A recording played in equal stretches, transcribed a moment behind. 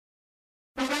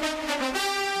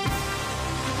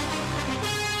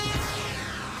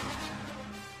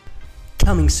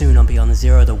Coming soon on Beyond the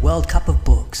Zero, the World Cup of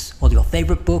Books. All your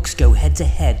favourite books go head to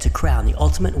head to crown the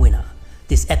ultimate winner.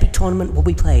 This epic tournament will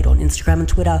be played on Instagram and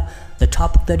Twitter. The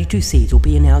top 32 seeds will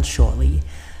be announced shortly.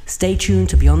 Stay tuned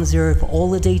to Beyond the Zero for all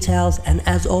the details, and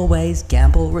as always,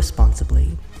 gamble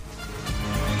responsibly.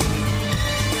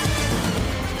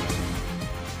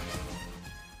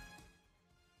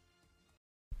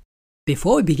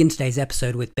 Before we begin today's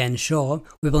episode with Ben Shaw,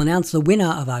 we will announce the winner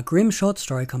of our Grimm Short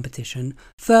Story competition.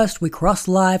 First, we cross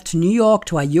live to New York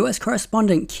to our US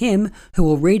correspondent Kim, who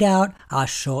will read out our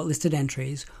shortlisted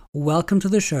entries. Welcome to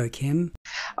the show, Kim.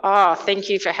 Oh, thank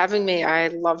you for having me. I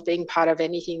love being part of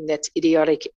anything that's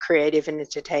idiotic, creative, and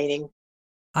entertaining.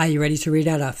 Are you ready to read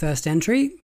out our first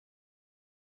entry?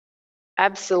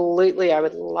 Absolutely, I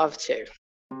would love to.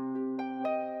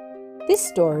 This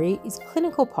story is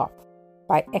Clinical Pop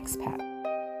by Expat.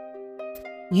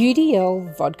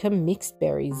 UDL Vodka Mixed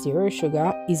Berry Zero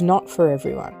Sugar is not for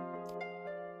everyone.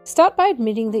 Start by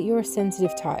admitting that you're a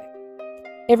sensitive type.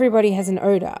 Everybody has an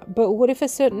odour, but what if a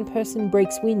certain person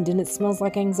breaks wind and it smells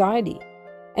like anxiety?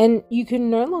 And you can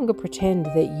no longer pretend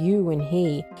that you and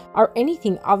he are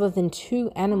anything other than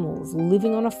two animals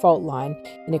living on a fault line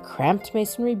in a cramped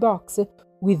masonry box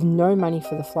with no money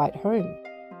for the flight home.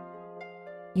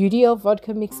 UDL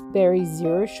Vodka Mixed Berry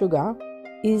Zero Sugar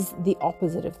is the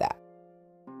opposite of that.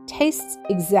 Tastes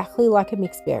exactly like a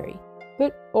mixed berry,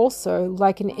 but also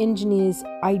like an engineer's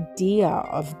idea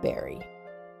of berry.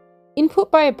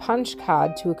 Input by a punch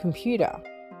card to a computer.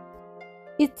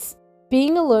 It's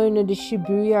being alone at a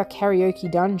Shibuya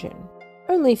karaoke dungeon,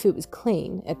 only if it was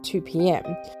clean at 2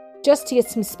 p.m, just to get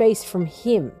some space from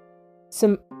him,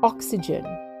 some oxygen,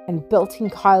 and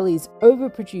belting Kylie's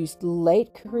overproduced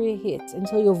late career hits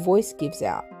until your voice gives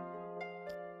out.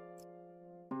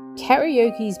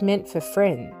 Karaoke's meant for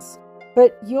friends,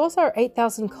 but yours are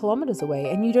 8,000 kilometers away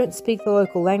and you don't speak the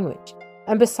local language.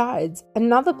 And besides,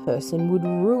 another person would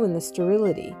ruin the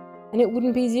sterility, and it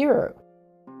wouldn't be zero.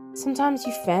 Sometimes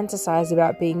you fantasize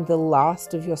about being the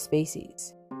last of your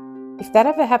species. If that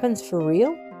ever happens for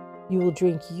real, you will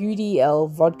drink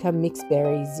UDL Vodka Mixed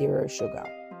Berry Zero Sugar.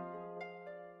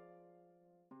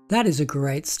 That is a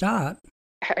great start.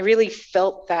 I really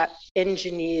felt that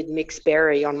engineered mixed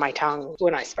berry on my tongue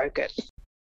when I spoke it.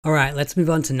 All right, let's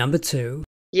move on to number 2.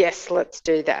 Yes, let's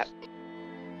do that.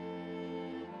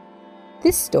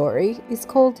 This story is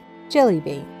called Jelly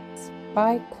Beans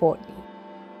by Courtney.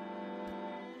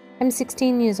 I'm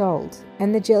 16 years old,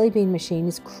 and the jelly bean machine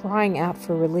is crying out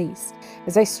for release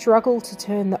as I struggle to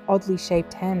turn the oddly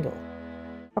shaped handle.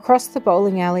 Across the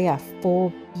bowling alley are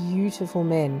 4 beautiful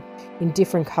men in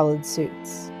different coloured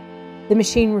suits. The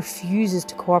machine refuses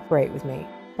to cooperate with me,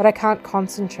 but I can't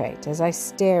concentrate as I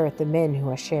stare at the men who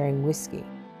are sharing whiskey.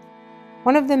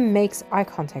 One of them makes eye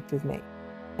contact with me,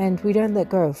 and we don't let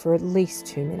go for at least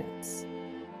 2 minutes.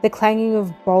 The clanging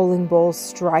of bowling balls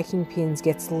striking pins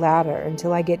gets louder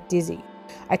until I get dizzy.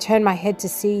 I turn my head to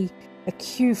see a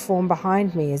queue form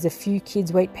behind me as a few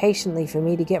kids wait patiently for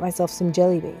me to get myself some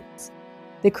jelly beans.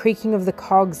 The creaking of the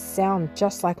cogs sound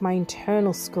just like my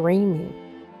internal screaming.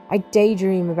 I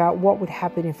daydream about what would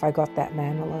happen if I got that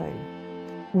man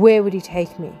alone. Where would he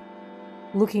take me?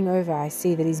 Looking over, I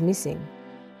see that he's missing.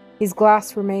 His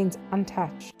glass remains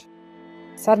untouched.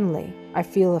 Suddenly, I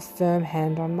feel a firm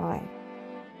hand on mine.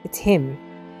 It's him.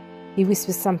 He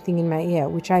whispers something in my ear,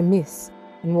 which I miss,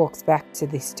 and walks back to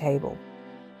this table.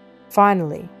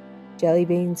 Finally, jelly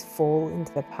beans fall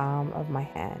into the palm of my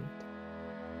hand.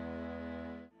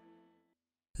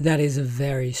 That is a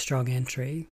very strong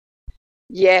entry.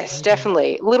 Yes,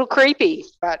 definitely. A little creepy,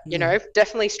 but,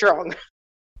 definitely strong.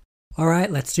 All right,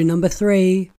 let's do number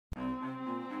 3.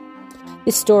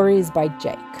 This story is by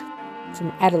Jake,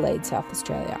 from Adelaide, South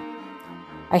Australia.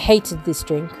 I hated this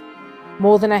drink.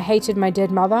 More than I hated my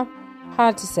dead mother?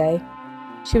 Hard to say.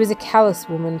 She was a callous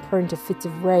woman prone to fits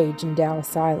of rage and dour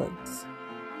silence.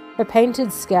 Her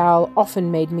painted scowl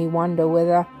often made me wonder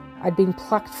whether I'd been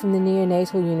plucked from the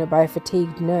neonatal unit by a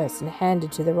fatigued nurse and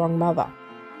handed to the wrong mother.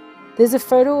 There's a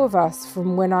photo of us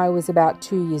from when I was about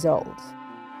 2 years old.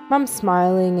 Mum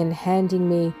smiling and handing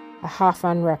me a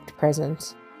half-unwrapped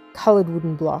present, coloured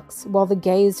wooden blocks, while the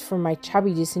gaze from my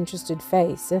chubby, disinterested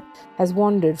face has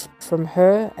wandered from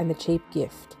her and the cheap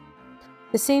gift.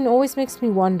 The scene always makes me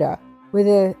wonder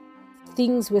whether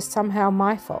things were somehow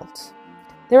my fault.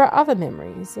 There are other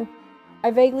memories.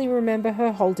 I vaguely remember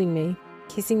her holding me,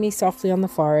 kissing me softly on the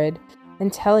forehead,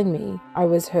 and telling me I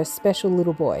was her special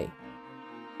little boy.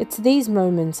 It's these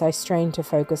moments I strain to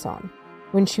focus on,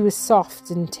 when she was soft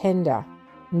and tender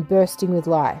and bursting with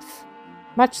life,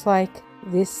 much like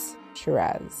this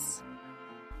Shiraz.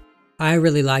 I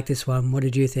really like this one. What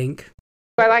did you think?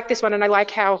 I like this one, and I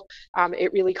like how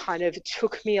it really kind of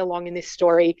took me along in this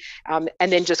story, and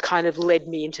then just kind of led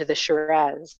me into the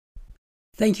Shiraz.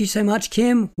 Thank you so much,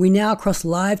 Kim. We now cross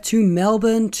live to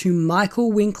Melbourne to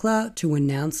Michael Winkler to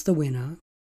announce the winner.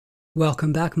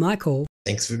 Welcome back, Michael.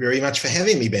 Thanks very much for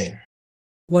having me, Ben.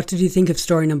 What did you think of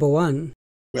story number 1?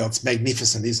 Well, it's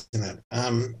magnificent, isn't it?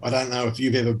 I don't know if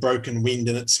you've ever broken wind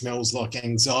and it smells like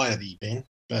anxiety, Ben,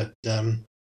 but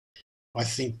I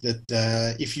think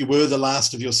that if you were the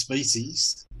last of your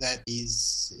species, that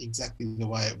is exactly the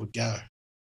way it would go.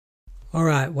 All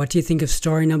right, what do you think of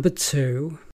story number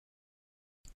 2?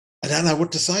 I don't know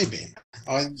what to say, Ben.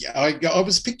 I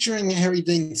was picturing Harry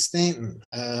Dean Stanton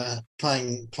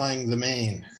playing the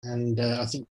man, and I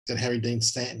think that Harry Dean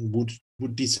Stanton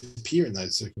would disappear in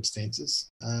those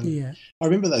circumstances. I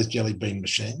remember those jelly bean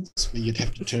machines where you'd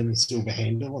have to turn the silver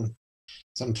handle, and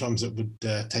sometimes it would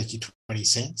take you 20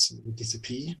 cents and it would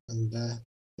disappear, and that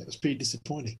was pretty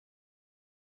disappointing.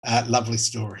 Lovely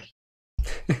story.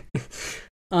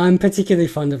 I'm particularly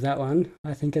fond of that one.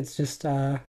 I think it's just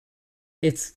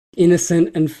it's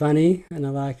innocent and funny, and I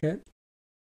like it.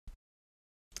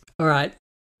 All right,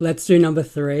 let's do number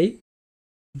 3.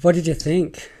 What did you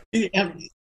think?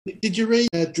 Did you read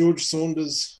George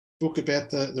Saunders' book about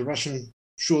the Russian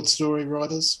short story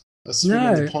writers? No, I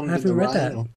haven't read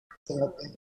that.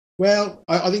 Well,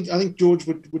 I think George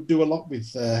would do a lot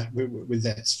with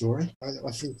that story.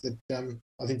 I think that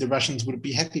I think the Russians would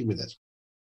be happy with it.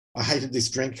 I hated this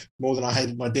drink more than I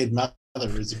hated my dead mother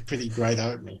is a pretty great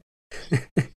opening.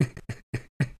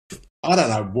 I don't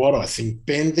know what I think,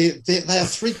 Ben. They are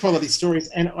 3 quality stories,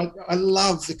 and I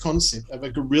love the concept of a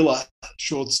guerrilla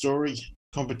short story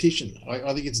competition.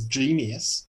 I think it's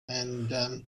genius, and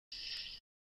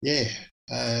it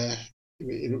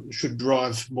should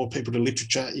drive more people to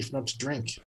literature, if not to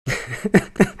drink.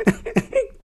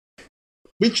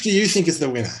 Which do you think is the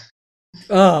winner?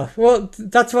 Oh, well,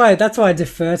 that's why I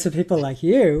defer to people like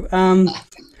you.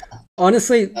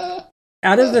 Honestly,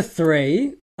 out of the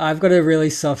 3, I've got a really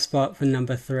soft spot for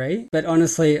number 3. But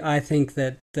honestly, I think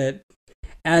that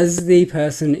as the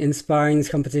person inspiring this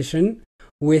competition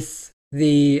with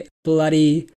the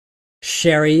bloody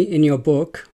sherry in your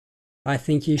book, I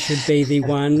think you should be the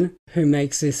one who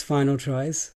makes this final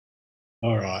choice.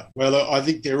 All right. Well, I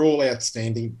think they're all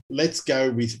outstanding. Let's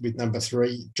go with number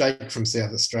 3, Jake from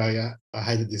South Australia. I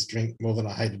hated this drink more than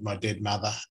I hated my dead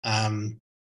mother.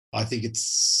 I think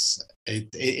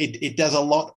it does a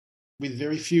lot with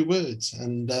very few words.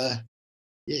 And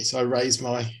yes, I raise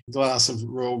my glass of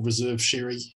Royal Reserve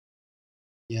sherry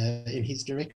in his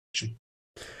direction.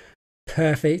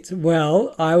 Perfect.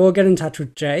 Well, I will get in touch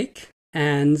with Jake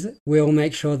and we'll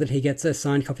make sure that he gets a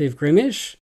signed copy of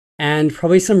Grimish and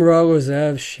probably some Royal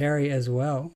Reserve sherry as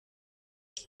well.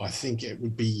 I think it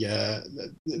would be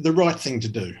the right thing to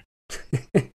do.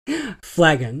 A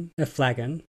flagon.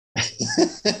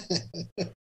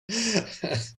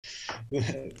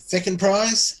 Second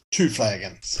prize, 2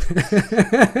 flagons.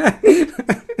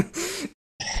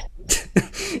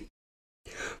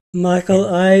 Michael,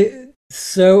 I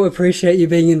so appreciate you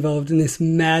being involved in this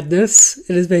madness.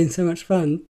 It has been so much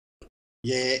fun.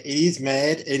 Yeah, it is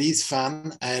mad. It is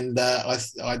fun. And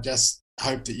I just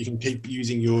hope that you can keep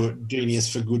using your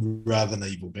genius for good rather than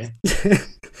evil, Ben.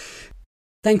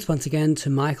 Thanks once again to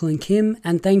Michael and Kim,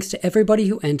 and thanks to everybody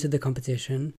who entered the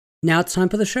competition. Now it's time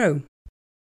for the show.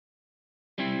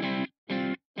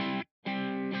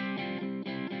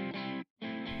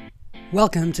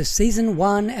 Welcome to Season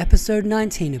 1, Episode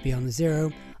 19 of Beyond the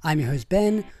Zero. I'm your host,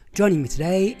 Ben. Joining me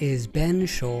today is Ben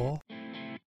Shaw.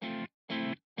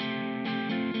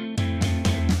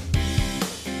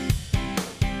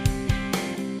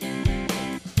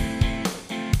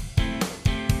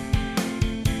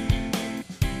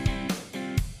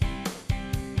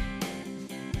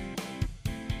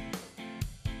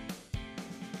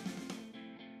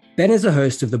 Ben is a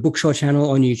host of the Bookshaw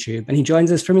channel on YouTube, and he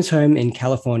joins us from his home in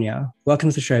California. Welcome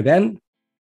to the show, Ben.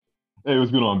 Hey, what's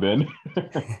going on, Ben?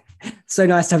 So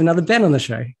nice to have another Ben on the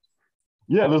show.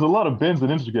 Yeah, there's a lot of Bens on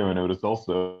Instagram, I noticed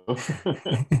also.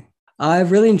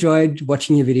 I've really enjoyed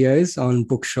watching your videos on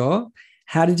Bookshaw.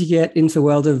 How did you get into the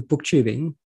world of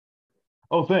booktubing?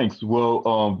 Oh, thanks.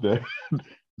 Well,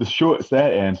 the short,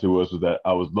 sad answer was that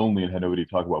I was lonely and had nobody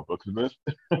to talk about books with.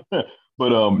 But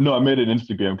no, I made it on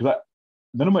Instagram because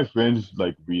none of my friends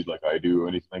read like I do or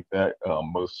anything like that.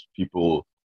 Most people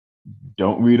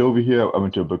don't read over here. I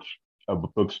went to a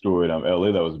bookstore in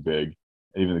LA that was big.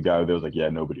 And even the guy there was like, yeah,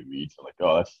 nobody reads. I'm like,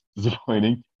 oh, that's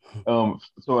disappointing.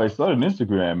 So I started an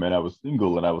Instagram and I was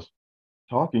single and I was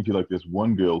talking to this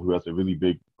one girl who has a really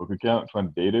big book account trying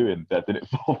to date her, and that didn't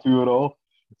fall through at all.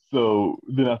 So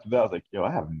then after that, I was like, yo,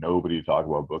 I have nobody to talk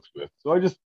about books with. So I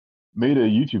just made a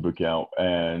YouTube account,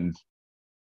 and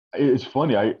it's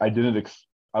funny. I didn't.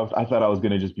 I thought I was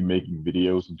gonna just be making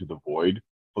videos into the void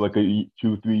for like 2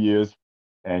 3 years,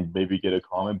 and maybe get a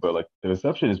comment. But like the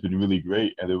reception has been really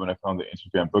great. And then when I found the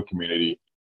Instagram book community,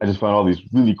 I just found all these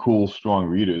really cool, strong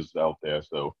readers out there.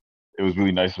 So it was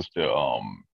really nice just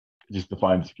to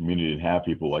find this community and have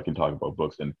people I can talk about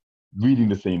books and reading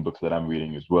the same books that I'm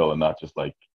reading as well, and not just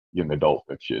like young adult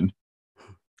fiction.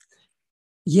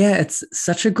 Yeah, it's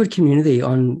such a good community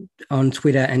on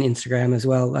Twitter and Instagram as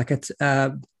well. Like it's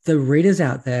the readers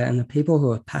out there and the people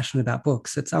who are passionate about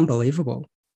books. It's unbelievable.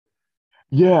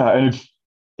 Yeah, and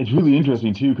it's really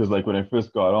interesting too, because like when I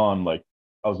first got on, like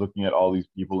I was looking at all these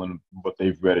people and what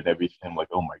they've read and everything. I'm like,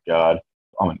 oh my God,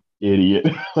 I'm an idiot.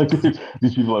 Like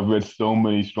these people have read so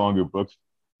many stronger books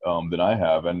than I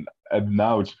have, and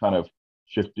now it's kind of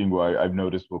shifting where I've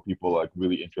noticed what people are like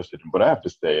really interested in what I have to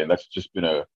say, and that's just been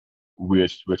a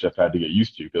weird switch I've had to get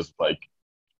used to because like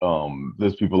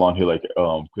there's people on here like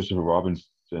Christopher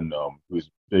Robinson,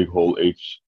 who's big whole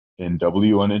H and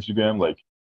W on Instagram, like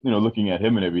looking at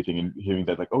him and everything and hearing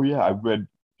that like, oh yeah, I've read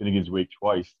Finnegan's Wake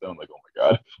twice. So I'm like, oh my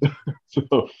God.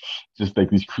 So just like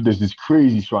there's this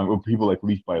crazy strong people like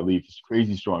Leaf by Leaf, this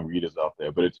crazy strong readers out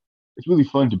there. But it's really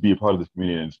fun to be a part of this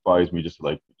community and it inspires me just to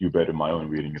like do better in my own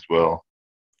reading as well.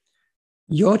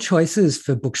 Your choices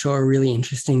for Bookshaw are really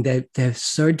interesting. They're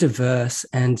so diverse.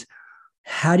 And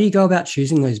how do you go about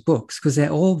choosing those books? Because they're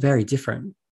all very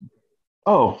different.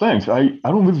 Oh, thanks. I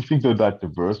don't really think they're that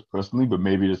diverse personally, but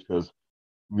maybe just because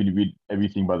we read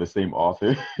everything by the same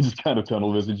author, just kind of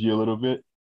tunnel vision you a little bit.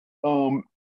 Um,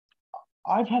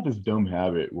 I've had this dumb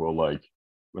habit where like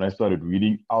when I started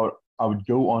reading, I would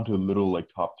go onto a little like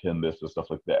top 10 lists or stuff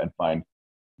like that and find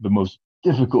the most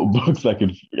difficult books I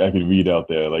could read out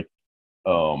there. Like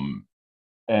um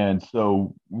and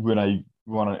so when I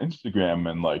run on Instagram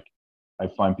and like I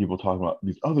find people talking about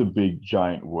these other big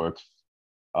giant works,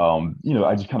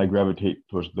 I just kind of gravitate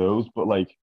towards those. But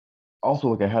like also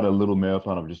like I had a little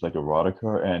marathon of just like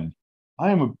erotica, and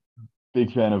I am a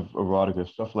big fan of erotica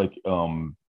stuff. Like I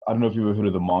don't know if you ever heard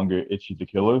of the manga Ichi the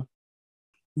Killer.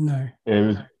 No.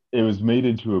 It was made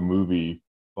into a movie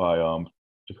by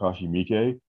Takashi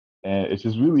Miike, and it's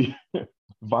just really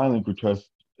violent, grotesque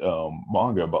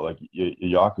manga about like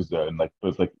yakuza, and like but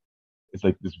it's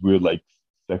like this weird like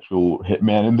sexual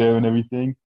hitman in there and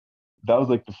everything. That was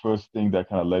like the first thing that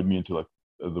kind of led me into like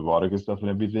the erotica stuff and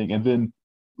everything. And then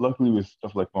luckily with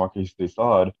stuff like Marquez de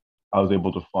Sade, I was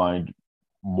able to find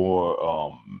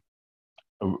more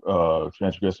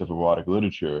transgressive erotic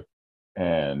literature.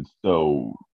 And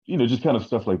so, just kind of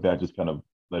stuff like that just kind of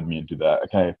led me into that. I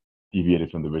kind of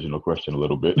deviated from the original question a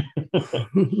little bit.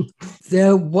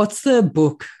 What's the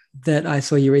book that I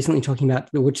saw you recently talking about,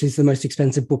 which is the most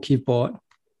expensive book you've bought?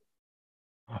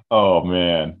 Oh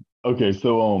man. Okay,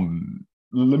 so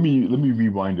let me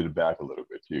rewind it back a little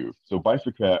bit too. So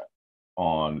Bifurcat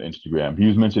on Instagram, he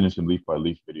was mentioned in some Leaf by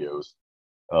Leaf videos.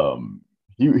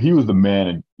 He was the man,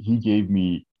 and he gave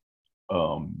me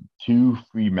two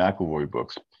free McElroy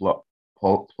books,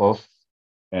 Plus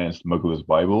and Smuggler's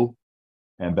Bible,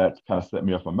 and that kind of set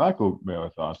me off on Macro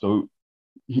Marathon. So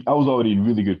I was already in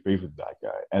really good faith with that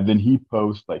guy, and then he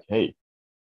posts like, "Hey,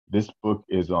 this book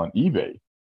is on eBay,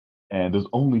 and there's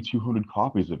only 200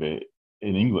 copies of it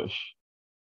in English."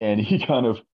 And he kind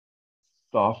of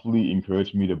softly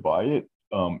encouraged me to buy it.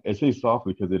 I say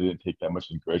softly because it didn't take that much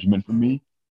encouragement from me.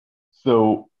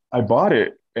 So I bought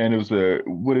it, and it was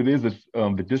what it is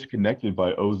the Disconnected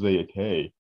by Oze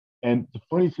Ate. And the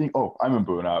funny thing, oh, I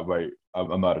remember now, right?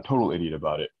 I'm not a total idiot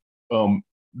about it.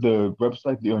 The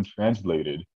website, The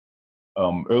Untranslated,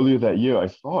 earlier that year, I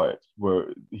saw it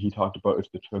where he talked about it's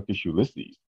the Turkish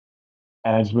Ulysses,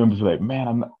 and I just remember like, man,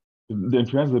 I'm not, they're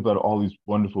translated about all these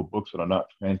wonderful books that are not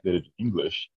translated to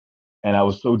English, and I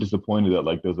was so disappointed that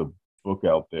like there's a book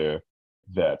out there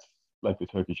that's like the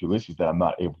Turkish Ulysses that I'm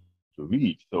not able to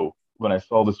read. So when I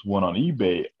saw this one on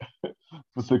eBay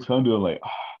for 600, I'm like,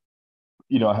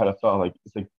 I had a thought like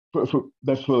it's like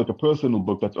that's for like a personal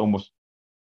book that's almost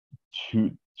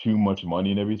too much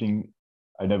money and everything.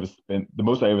 I never spent the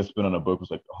most I ever spent on a book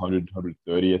was like 100,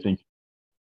 130. I think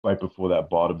right before that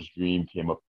Bottom's Dream came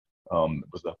up,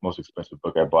 was the most expensive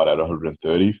book I bought at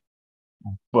 130.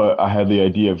 But I had the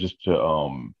idea of just to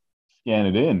scan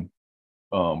it in,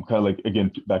 kind of like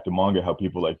again back to manga, how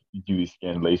people like do these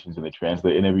scanlations and they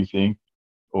translate and everything.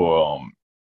 Or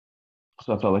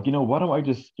so I thought like, why don't I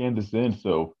just scan this in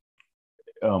so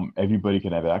everybody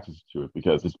can have access to it,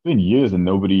 because it's been years and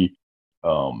nobody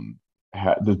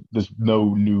there's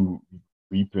no new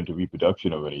reprint or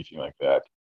reproduction or anything like that.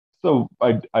 So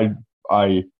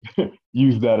I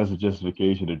use that as a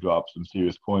justification to drop some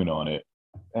serious coin on it,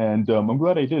 and I'm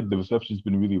glad I did. The reception's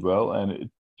been really well, and it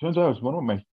turns out it's one of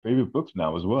my favorite books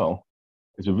now as well.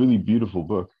 It's a really beautiful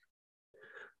book.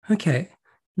 Okay.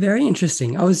 Very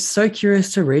interesting. I was so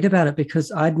curious to read about it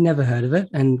because I'd never heard of it.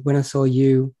 And when I saw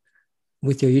you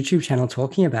with your YouTube channel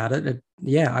talking about it,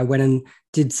 yeah, I went and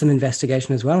did some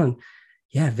investigation as well. And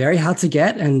yeah, very hard to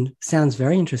get and sounds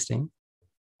very interesting.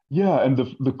 Yeah, and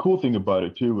the cool thing about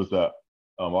it too was that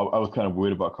I was kind of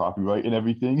worried about copyright and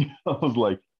everything. I was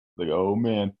like oh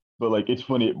man, but like it's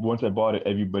funny. Once I bought it,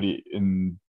 everybody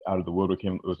in out of the world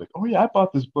came. It was like, oh yeah, I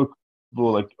bought this book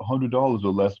for like $100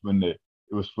 or less when it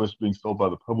was first being sold by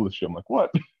the publisher. I'm like,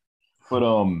 what? But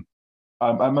I'm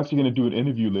actually going to do an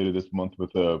interview later this month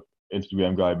with a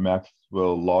Instagram guy,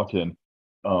 Maxwell Lawton.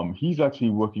 He's actually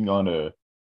working on a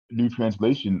new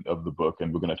translation of the book,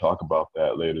 and we're going to talk about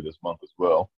that later this month as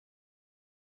well.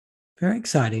 Very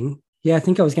exciting. Yeah, I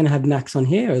think I was going to have Max on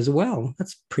here as well.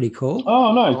 That's pretty cool.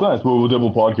 Oh, nice, nice. Well, we'll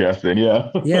double podcast then. Yeah.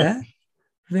 Yeah.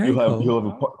 Very cool.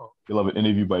 He'll have an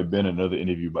interview by Ben, another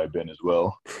interview by Ben as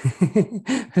well.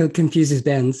 He'll confuse his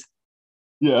Bens.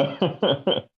 Yeah.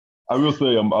 I will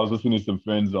say, I was listening to some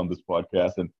friends on this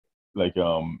podcast, and like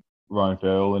Ryan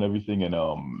Farrell and everything, and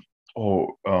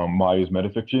Maya's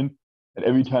Metafiction. And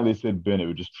every time they said Ben, it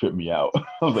would just trip me out.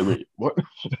 I was like, wait, what?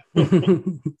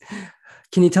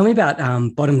 Can you tell me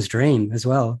about Bottom's Dream as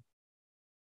well?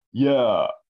 Yeah.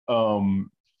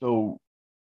 So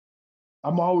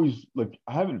I'm always like,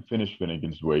 I haven't finished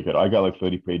Finnegan's Wake yet. I got like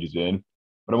 30 pages in,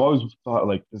 but I've always thought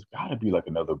like, there's got to be like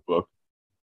another book.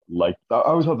 Like, I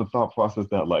always had the thought process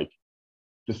that like,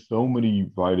 there's so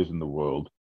many writers in the world.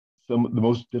 The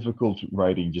most difficult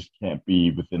writing just can't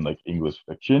be within like English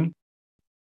fiction.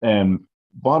 And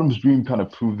Bottom's Dream kind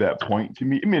of proved that point to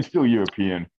me. I mean, it's still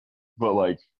European, but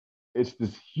like, it's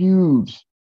this huge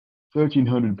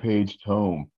 1,300 page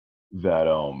tome that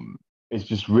it's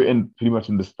just written pretty much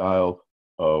in the style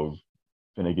of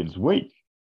Finnegan's Wake.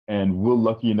 And we're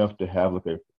lucky enough to have like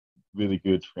a really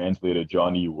good translator,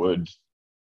 John E. Woods.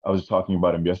 I was talking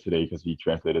about him yesterday because he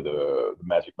translated the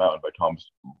Magic Mountain by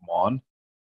Thomas Mann.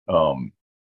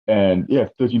 And yeah,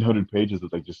 1,300 pages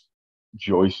of like just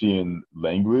Joycean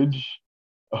language.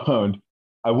 And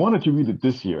I wanted to read it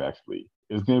this year, actually.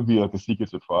 It was going to be like a secret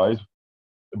surprise.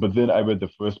 But then I read the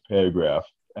first paragraph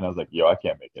and I was like, yo, I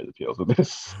can't make heads or tails of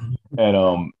this.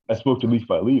 And I spoke to Leaf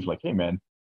by Leaf, like, hey, man,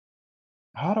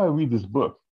 how do I read this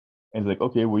book? And he's like,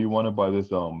 okay, well, you want to buy this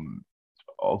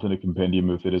alternate compendium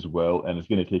with it as well. And it's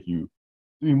going to take you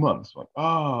 3 months. I'm like,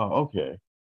 oh, okay.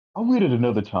 I'll read it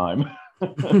another time.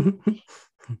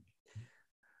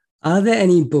 Are there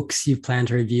any books you plan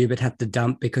to review but had to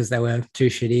dump because they were too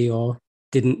shitty or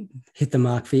didn't hit the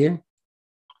mark for you?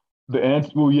 The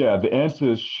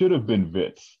answer should have been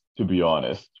Wits, to be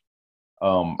honest.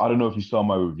 I don't know if you saw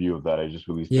my review of that. I just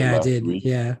released it last week.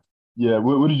 Yeah. Yeah.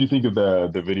 What did you think of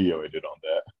the video I did on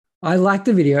that? I liked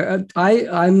the video.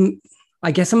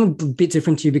 I guess I'm a bit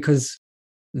different to you because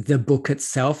the book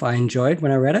itself I enjoyed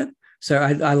when I read it. So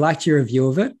I liked your review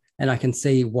of it, and I can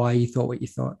see why you thought what you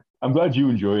thought. I'm glad you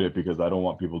enjoyed it because I don't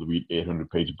want people to read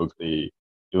 800-page books they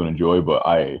don't enjoy, but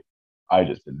I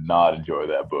just did not enjoy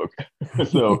that book.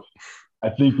 So I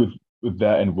think with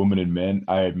that and Women and Men,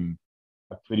 I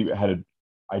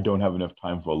don't have enough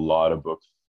time for a lot of books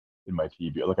in my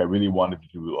TBR. Like I really wanted to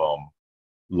do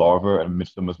Larva and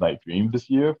Midsummer's Night Dream this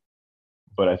year,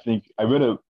 but I think I read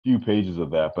a few pages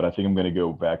of that, but I think I'm going to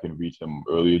go back and read some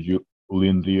earlier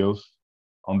Julian Rios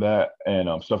on that, and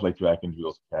stuff like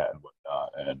Drakenjewel's Cat and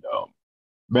whatnot, and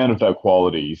Man Without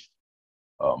Qualities.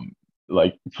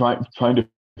 Like trying to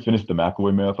finish the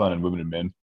McAvoy Marathon and Women and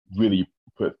Men really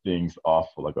put things off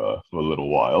for a little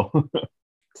while.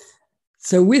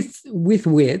 So with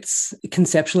Wits,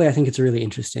 conceptually, I think it's really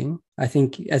interesting. I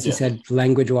think, as you said,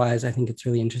 language-wise, I think it's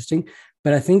really interesting.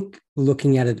 But I think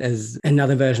looking at it as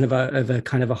another version of a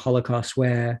kind of a Holocaust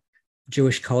where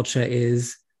Jewish culture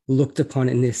is looked upon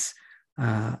in this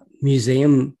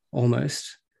museum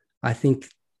almost, I think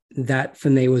that for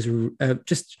me was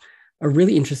just a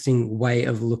really interesting way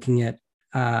of looking at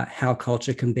how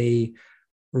culture can be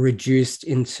reduced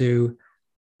into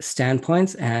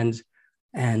standpoints and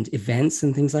events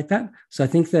and things like that. So I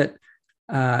think that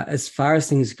as far as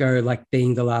things go, like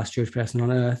being the last Jewish person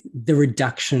on earth, the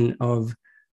reduction of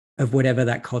whatever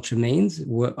that culture means,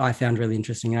 I found really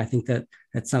interesting. And I think that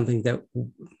that's something that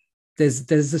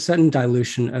there's a certain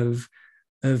dilution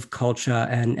of culture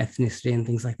and ethnicity and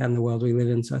things like that in the world we live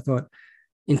in. So I thought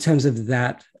in terms of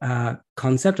that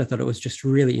concept, I thought it was just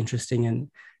really interesting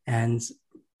and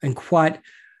quite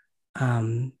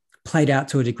played out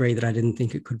to a degree that I didn't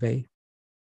think it could be.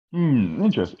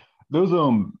 Interesting. Those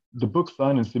the book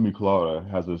Sign and Simiclara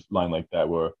has this line like that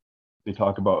where they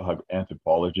talk about how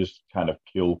anthropologists kind of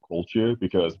kill culture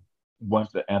because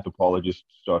once the anthropologist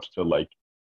starts to like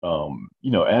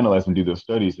analyze and do those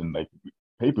studies and like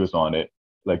papers on it,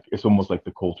 like it's almost like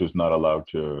the culture is not allowed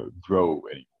to grow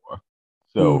anymore.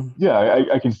 So Mm. yeah,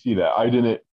 I can see that. I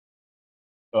didn't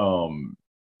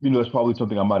that's probably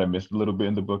something I might have missed a little bit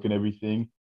in the book and everything.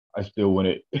 I still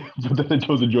wouldn't, but then I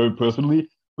chose to enjoy it personally.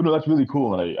 But no, that's really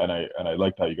cool, and I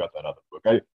liked how you got that other book.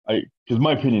 Because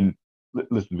my opinion,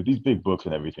 listen, with these big books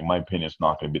and everything, my opinion is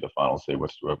not going to be the final say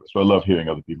whatsoever. So I love hearing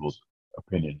other people's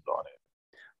opinions on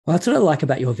it. Well, that's what I like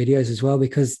about your videos as well,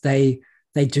 because they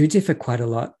do differ quite a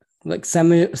lot. Like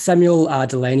Samuel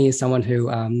Delaney is someone who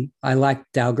I like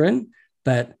Dahlgren,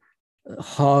 but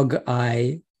Hogg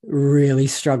I really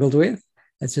struggled with.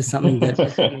 It's just something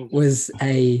that was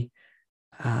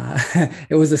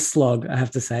it was a slog, I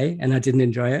have to say, and I didn't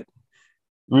enjoy it.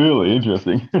 Really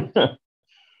interesting.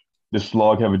 Does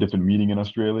slog have a different meaning in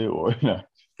Australia, or no?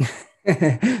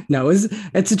 No,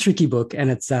 it's a tricky book,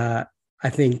 and it's I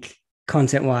think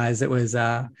content wise, it was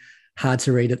hard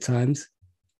to read at times.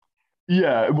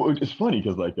 Yeah, well, it's funny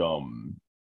because like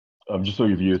just so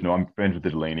your viewers know, I'm friends with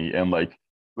Delaney, and like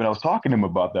when I was talking to him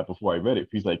about that before I read it,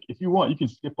 he's like, if you want, you can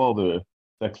skip all the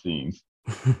sex scenes.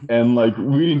 And like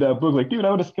reading that book, like, dude, I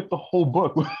would have skipped the whole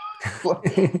book. Like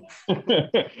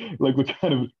what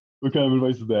kind of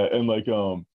advice is that? And like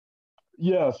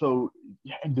yeah, so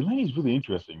yeah, and Delaney's really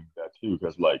interesting that too,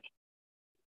 because like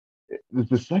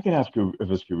the second half of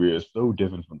his career is so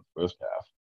different from the first half.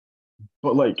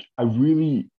 But like I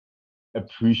really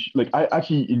appreciate like I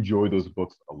actually enjoy those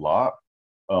books a lot.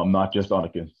 Not just on a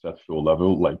conceptual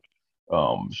level, like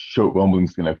Short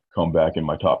Rumbling's gonna come back in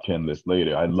my top 10 list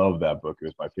later. I love that book. It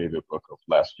was my favorite book of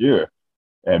last year,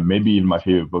 and maybe even my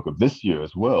favorite book of this year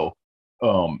as well.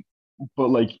 Um, but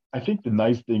like I think the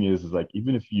nice thing is like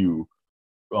even if you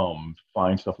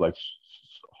find stuff like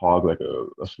Hog like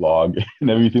a slog and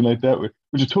everything like that,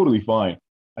 which is totally fine.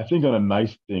 I think on a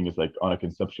nice thing is like on a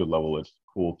conceptual level, it's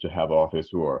cool to have authors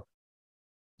who are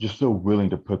just so willing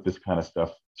to put this kind of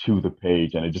stuff to the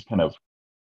page, and it just kind of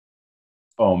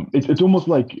it's almost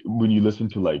like when you listen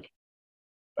to like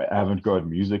avant-garde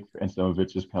music and some of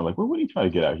it's just kind of like, well, what are you trying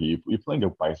to get out here? You're playing a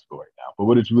bicycle right now, but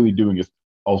what it's really doing is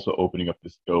also opening up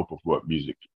the scope of what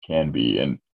music can be,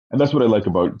 and that's what I like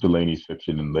about Delaney's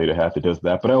fiction and later half. It does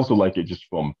that, but I also like it just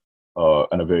from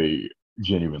on a very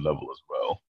genuine level as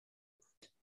well.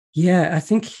 Yeah, I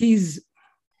think he's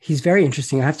very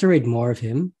interesting. I have to read more of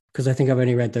him because I think I've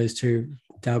only read those two,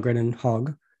 Dahlgren and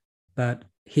Hogg. But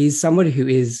he's somebody who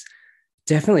is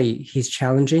definitely he's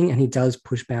challenging and he does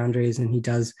push boundaries and he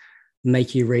does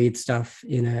make you read stuff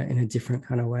in a different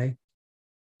kind of way.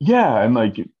 Yeah, and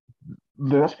like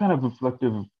that's kind of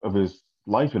reflective of his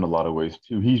life in a lot of ways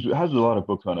too. He has a lot of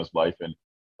books on his life and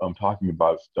talking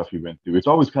about stuff he went through. It's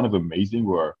always kind of amazing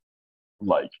where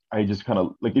like I just kind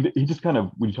of like he just kind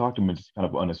of when you talk to him, it's just kind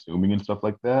of unassuming and stuff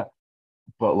like that.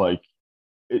 But like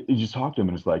you just talk to him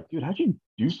and it's like, dude, how'd you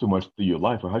do so much through your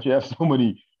life, or how'd you have so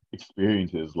many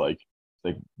experiences? Like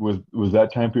was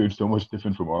that time period so much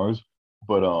different from ours?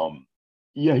 But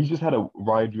yeah, he's just had a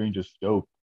wide range of scope,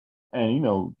 and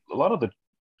a lot of the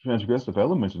transgressive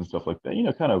elements and stuff like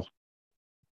that, kind of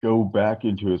go back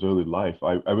into his early life.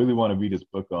 I really want to read his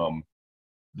book,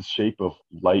 The Shape of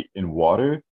Light and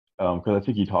Water, because I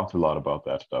think he talks a lot about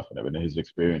that stuff and everything, his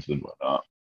experiences and whatnot.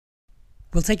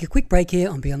 We'll take a quick break here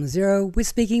on Beyond the Zero. We're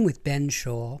speaking with Ben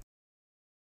Shaw.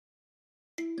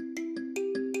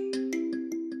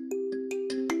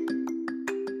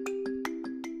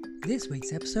 This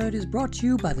week's episode is brought to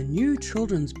you by the new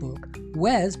children's book,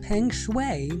 Where's Peng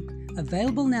Shui?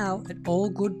 Available now at all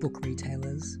good book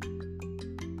retailers.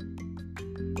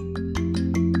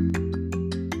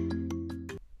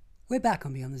 We're back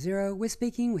on Beyond the Zero. We're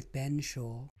speaking with Ben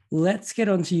Shaw. Let's get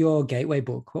on to your gateway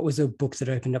book. What was a book that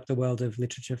opened up the world of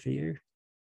literature for you?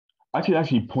 I could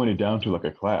actually point it down to like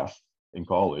a class in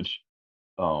college.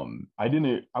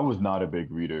 I was not a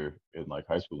big reader in like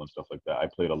high school and stuff like that. I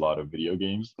played a lot of video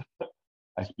games.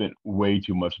 I spent way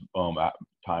too much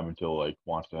time until like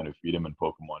Monster Hunter Freedom and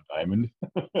Pokemon Diamond.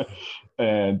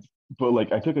 and but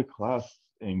like I took a class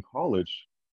in college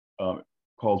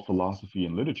called Philosophy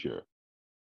and Literature,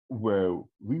 where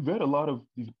we read a lot of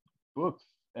these books,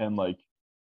 and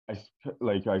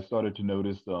I started to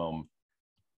notice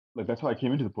like that's how I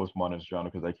came into the postmodernist genre,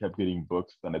 because I kept getting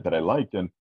books that I liked, and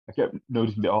I kept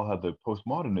noticing they all had the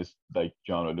postmodernist like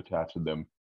genre attached to them,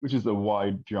 which is a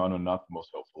wide genre, not the most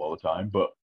helpful all the time.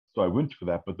 But so I went for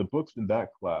that. But the books in that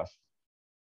class,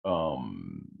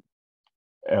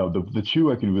 the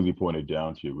two I can really point it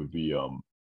down to would be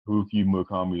Haruki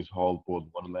Murakami's Hard-Boiled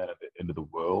Wonderland at the End of the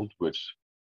World, which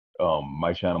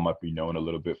my channel might be known a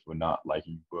little bit for not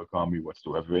liking Murakami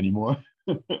whatsoever anymore.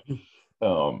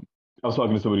 I was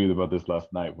talking to somebody about this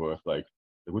last night, where it's like,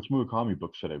 which Murakami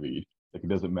book should I read? Like, it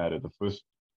doesn't matter.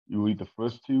 You read the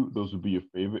first two, those would be your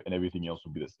favorite, and everything else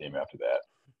would be the same after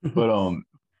that. But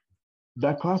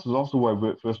that class was also where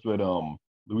I first read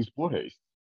Luis Borges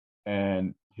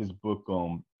and his book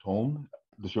Tone,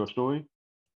 the short story.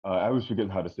 I always forget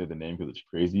how to say the name because it's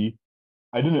crazy.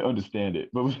 I didn't understand it,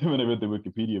 but when I read the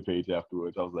Wikipedia page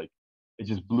afterwards, I was like, it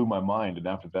just blew my mind. And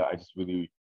after that, we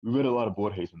read a lot of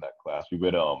Borges in that class. We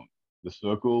read The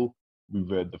Circle, we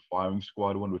read the Firing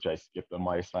Squad one, which I skipped on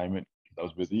my assignment because I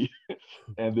was busy,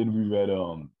 and then we read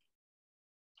the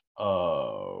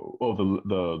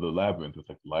Labyrinth with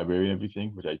like the library and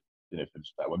everything, which I didn't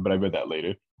finish that one, but I read that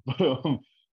later.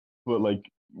 But like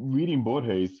reading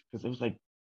Borges, because it was like,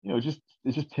 it's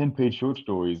just 10-page short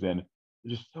stories, and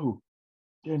they're just so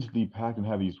densely packed and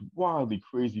have these wildly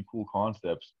crazy cool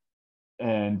concepts.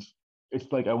 And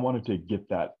it's like I wanted to get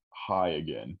that high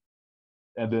again.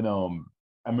 And then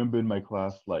I remember in my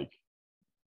class, like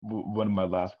one of my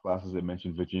last classes, I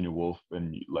mentioned Virginia Woolf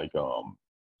and like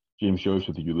James Joyce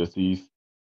with the Ulysses.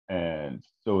 And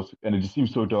it just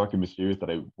seems so dark and mysterious that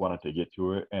I wanted to get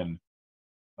to it. And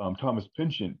Thomas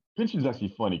Pynchon. Pynchon's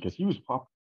actually funny because he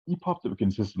popped up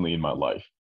consistently in my life.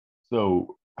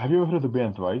 So have you ever heard of the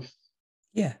band Thrice?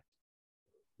 Yeah.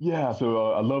 Yeah,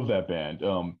 so I love that band.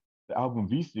 The album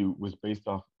Visu was based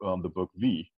off the book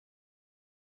V.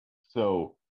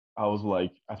 So I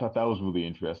thought that was really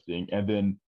interesting. And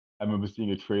then I remember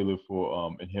seeing a trailer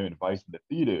for Inherent Vice in the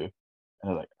theater, and I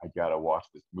was like, I gotta watch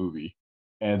this movie.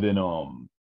 And then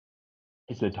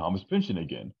it said Thomas Pynchon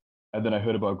again. And then I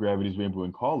heard about Gravity's Rainbow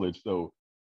in college. So,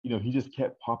 he just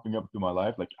kept popping up through my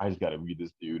life. Like, I just got to read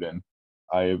this dude. And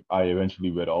I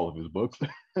eventually read all of his books.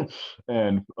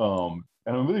 and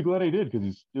I'm really glad I did, because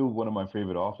he's still one of my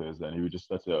favorite authors. And he was just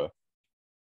such a,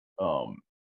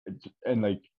 and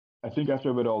like, I think after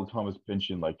I read all of Thomas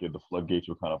Pynchon, like the floodgates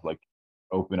were kind of like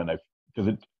open. And because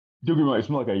don't get me wrong, it's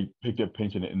not like I picked up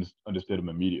Pynchon and understood him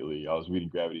immediately. I was reading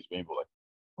Gravity's Rainbow, like,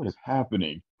 what is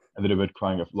happening? And then I read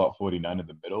Crying of Lot 49 in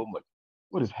the middle. I'm like,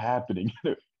 what is happening?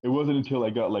 It wasn't until I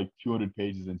got like 200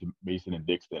 pages into Mason and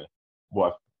Dixon where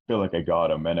I feel like I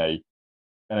got him. And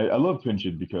I love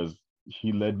Pynchon because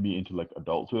he led me into like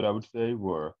adulthood, I would say,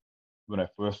 where when I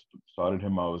first started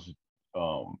him, I was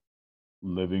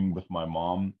living with my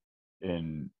mom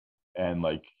and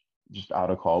like just out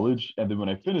of college. And then when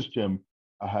I finished him,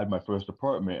 I had my first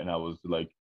apartment and I was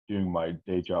like doing my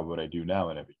day job, what I do now,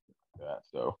 and everything like that.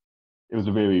 So it was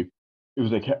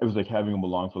like having him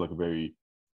along for like a very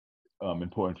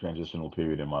important transitional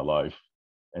period in my life,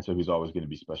 and so he's always going to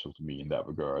be special to me in that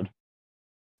regard.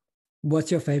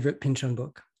 What's your favorite Pynchon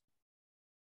book?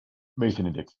 Mason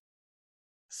and Dixon.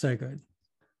 So good.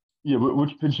 Yeah,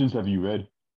 which Pynchons have you read?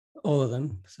 All of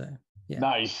them. So yeah.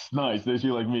 Nice. They're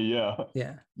like me.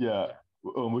 Yeah.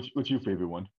 What's your favorite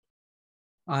one?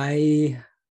 I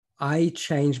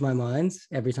change my mind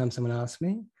every time someone asks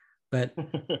me. But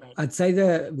I'd say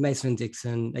the Mason and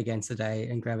Dixon, Against the Day,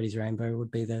 and Gravity's Rainbow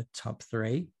would be the top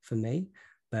three for me.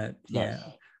 But yeah, nice.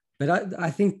 But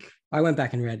I think I went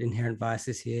back and read Inherent Vice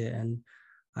this year, and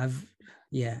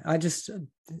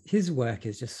his work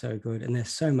is just so good, and there's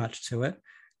so much to it,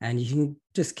 and you can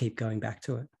just keep going back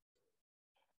to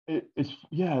it.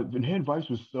 Inherent Vice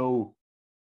was so.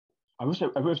 I wish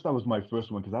that was my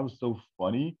first one, because that was so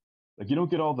funny. Like, you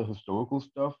don't get all the historical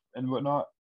stuff and whatnot,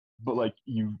 but like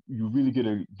you really get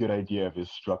a good idea of his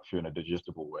structure in a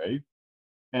digestible way.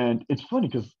 And it's funny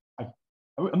because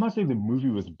I'm not saying the movie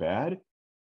was bad,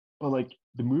 but like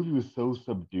the movie was so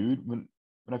subdued. When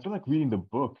I feel like reading the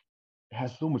book, it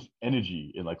has so much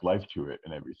energy and like life to it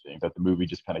and everything that the movie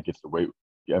just kind of gets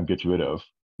rid of.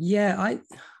 Yeah,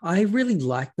 I really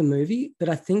like the movie, but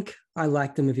I think I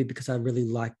like the movie because I really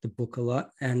like the book a lot.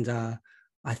 And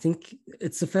I think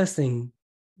it's the first thing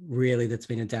really that's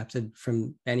been adapted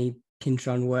from any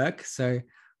Pynchon work. So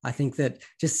I think that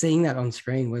just seeing that on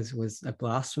screen was a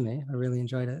blast for me. I really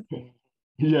enjoyed it.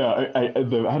 Yeah, I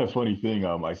had a funny thing.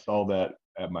 I saw that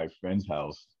at my friend's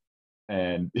house,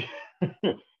 and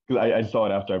because I saw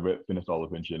it after I finished all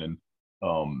of Pynchon, and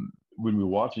when we were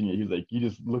watching it, he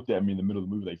just looked at me in the middle of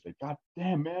the movie, like, God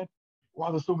damn, man,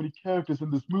 wow, there's so many characters in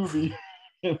this movie.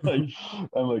 And like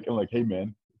I'm like, hey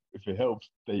man, if it helps,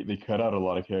 they cut out a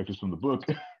lot of characters from the book.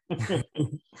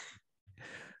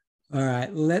 All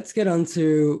right, let's get on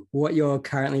to what you're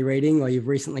currently reading or you've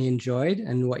recently enjoyed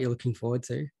and what you're looking forward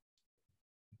to.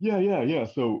 Yeah.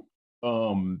 So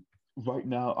right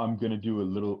now I'm gonna do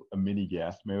a mini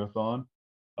gas marathon.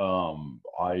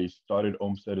 I started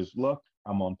Olmsted Luck.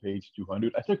 I'm on page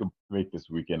 200. I took a break this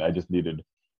weekend. I just needed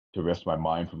to rest my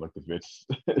mind from like the Wits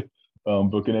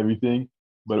book and everything.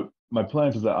 But my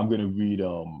plans is that I'm gonna read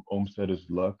Olmsted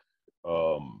Luck.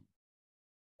 Um,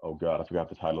 oh God, I forgot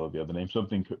the title of the other name.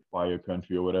 Something Fire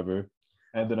Country or whatever.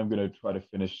 And then I'm gonna try to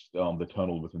finish the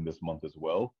Tunnel within this month as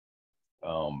well.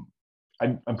 Um,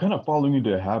 I'm kind of falling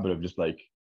into a habit of just like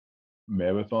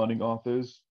marathoning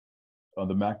authors.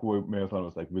 The McAvoy marathon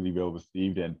was like really well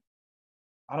received, and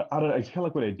I don't know, it's kind of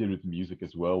like what I did with music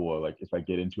as well, where like if I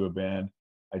get into a band,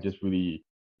 I just really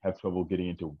have trouble getting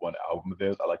into one album of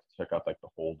theirs. I like to check out like the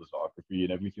whole discography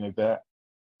and everything like that.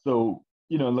 So,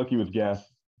 Lucky with Gas,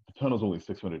 the tunnel's only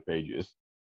 600 pages.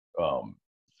 Um,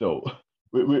 so,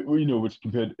 which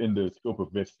compared in the scope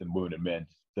of Myths and Women and Men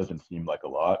doesn't seem like a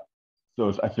lot.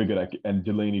 So I figured and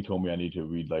Delaney told me I need to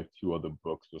read like two other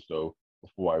books or so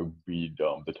before I read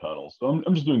The Tunnel. So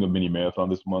I'm just doing a mini marathon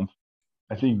this month.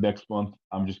 I think next month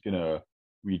I'm just gonna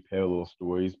read Parallel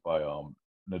Stories by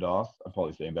Nadas. I'm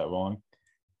probably saying that wrong.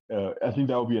 I think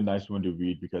that would be a nice one to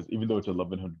read because even though it's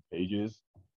 1,100 pages,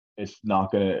 it's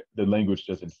not gonna the language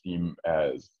doesn't seem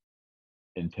as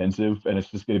intensive, and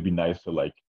it's just gonna be nice to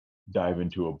like dive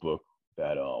into a book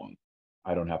that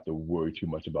I don't have to worry too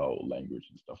much about language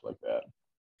and stuff like that.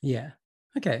 Yeah.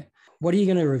 Okay. What are you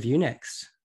going to review next?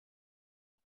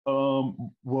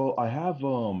 Well, I have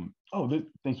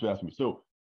thanks for asking me. So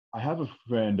I have a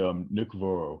friend, Nick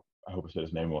Voro, I hope I said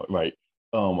his name right,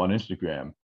 on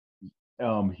Instagram.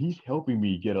 He's helping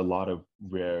me get a lot of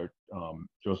rare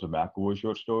Joseph McElroy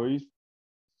short stories.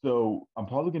 So I'm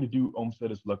probably gonna do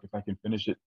Olmsted Luck if I can finish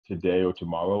it today or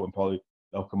tomorrow, and probably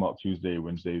that'll come out Tuesday,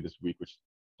 Wednesday this week, which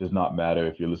does not matter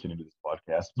if you're listening to this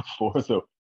podcast before. So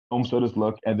Olmsted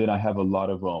Luck, and then I have a lot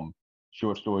of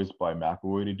short stories by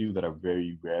McElroy to do that are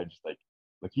very rare. Just like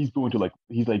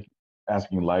he's like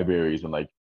asking libraries and like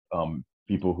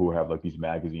people who have like these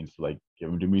magazines to like give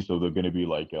them to me. So they're gonna be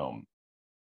like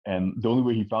and the only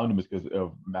way he found them is because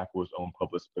of McElroy's own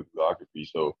published bibliography.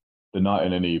 So they're not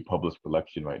in any published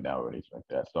collection right now or anything like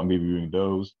that. So I'm gonna be reading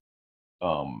those.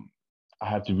 Um, I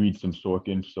have to read some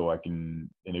Sorkin so I can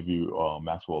interview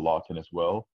Maxwell Lawton as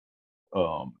well.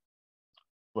 Um,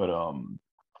 but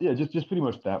yeah, just pretty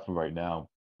much that for right now.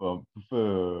 Do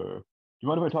you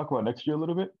mind if I talk about next year a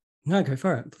little bit? No, go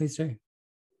for it. Please do.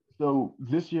 So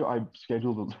this year I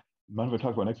scheduled. Mind if I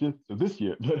talk about next year? So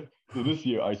this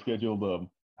year I scheduled.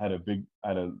 I had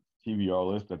a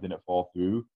TBR list that didn't fall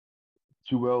through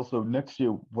too well. So next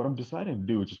year, what I'm deciding to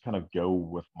do is just kind of go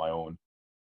with my own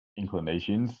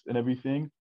inclinations and everything.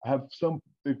 I have some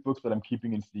big books that I'm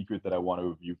keeping in secret that I want to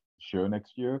review sure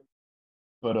next year.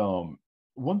 But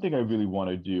one thing I really want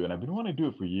to do, and I've been wanting to do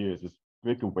it for years, is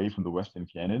break away from the Western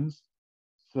canons.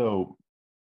 So,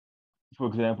 for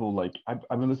example, like I've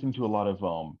been listening to a lot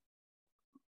of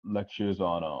lectures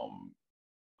on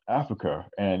Africa,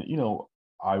 and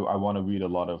I want to read a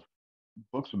lot of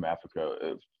books from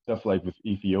Africa, stuff like with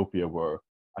Ethiopia, where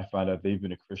I find out they've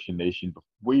been a Christian nation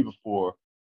way before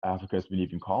Africa has been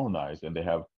even colonized, and they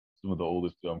have some of the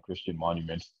oldest Christian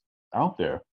monuments out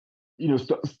there.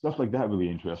 Stuff like that really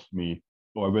interests me.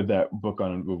 Or I read that book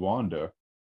on Rwanda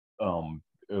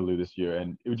earlier this year,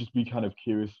 and it would just be kind of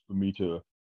curious for me to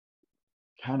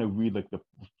kind of read like the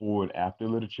before and after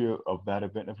literature of that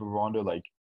event of Rwanda, like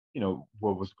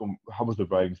how was the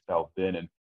writing style then, and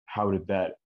how did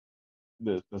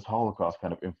this Holocaust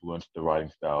kind of influence the writing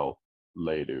style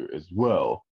later as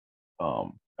well.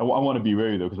 I want to be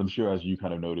wary though, because I'm sure as you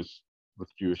kind of notice with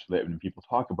Jewish lit, when people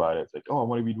talk about it, it's like, oh, I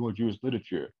want to read more Jewish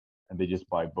literature, and they just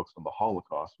buy books on the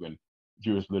Holocaust when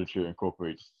Jewish literature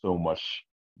incorporates so much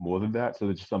more than that. So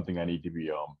it's just something I need to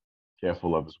be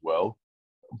careful of as well.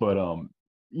 But and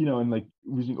like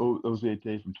using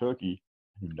Ozate from Turkey,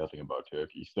 I knew nothing about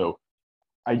Turkey, so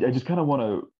I just kind of want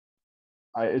to.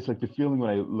 It's like the feeling when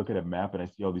I look at a map and I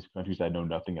see all these countries I know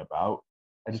nothing about.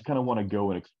 I just kind of want to go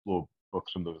and explore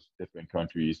books from those different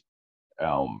countries,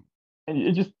 and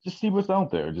just see what's out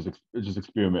there. Just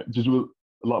experiment. Just do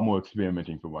a lot more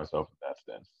experimenting for myself in that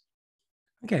sense.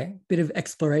 Okay, bit of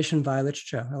exploration via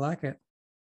literature. I like it.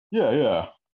 Yeah,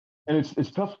 and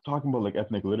it's tough talking about like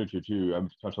ethnic literature too.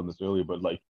 I've touched on this earlier, but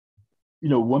like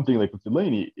one thing like with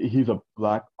Delaney, he's a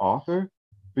Black author,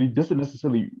 but he doesn't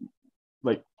necessarily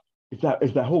like it's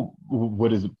that whole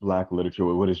what is Black literature,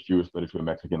 or what is Jewish literature,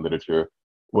 Mexican literature,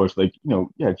 where it's like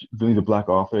yeah, Delaney's a Black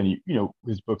author, and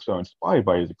his books are inspired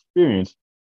by his experience,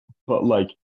 but like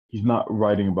he's not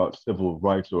writing about civil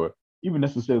rights or even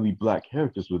necessarily Black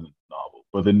characters within the novel.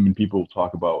 But then when people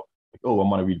talk about like, oh, I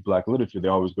want to read Black literature, they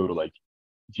always go to like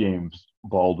James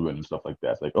Baldwin and stuff like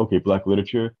that. It's like, okay, Black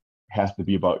literature has to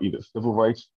be about either civil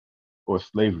rights or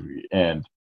slavery. And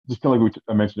just kind of like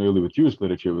I mentioned earlier with Jewish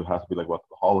literature, it has to be like about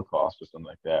the Holocaust or something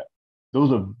like that.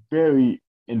 Those are very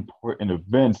important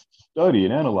events to study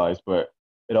and analyze, but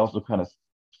it also kind of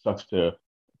sucks to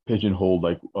pigeonhole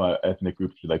like ethnic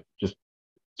groups to like just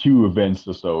two events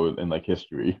or so in like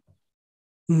history.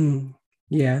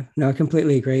 Yeah, no, I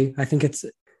completely agree. I think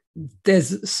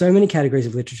there's so many categories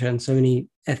of literature and so many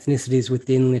ethnicities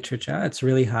within literature. It's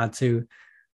really hard to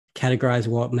categorize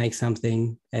what makes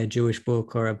something a Jewish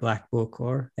book or a Black book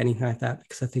or anything like that,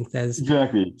 because I think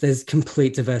there's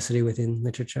complete diversity within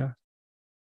literature.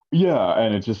 Yeah,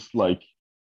 and it's just like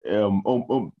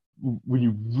when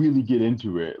you really get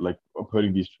into it, like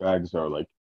putting these tracks are like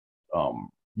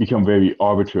become very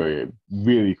arbitrary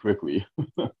really quickly.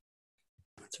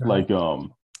 That's right.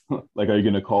 Like are you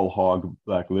gonna call Hog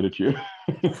Black literature,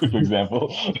 for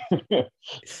example?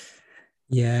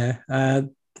 Yeah,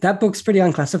 that book's pretty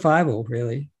unclassifiable,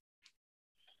 really.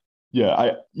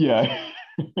 Yeah.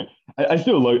 I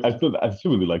still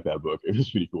really like that book. It was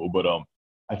pretty cool, but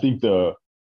I think the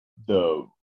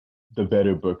the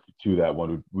better book to that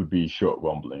one would be Short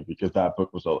Rumbling, because that book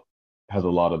has a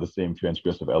lot of the same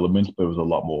transgressive elements, but it was a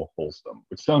lot more wholesome,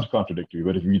 which sounds contradictory,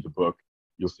 but if you read the book,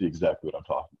 you'll see exactly what I'm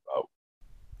talking about.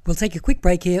 We'll take a quick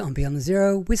break here on Beyond the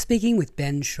Zero. We're speaking with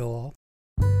Ben Shaw.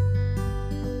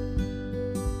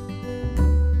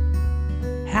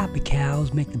 Happy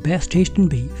cows make the best tasting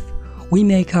beef. We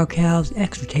make our cows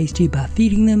extra tasty by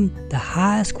feeding them the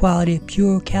highest quality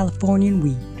pure Californian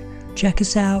weed. Check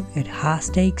us out at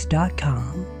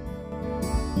highstakes.com.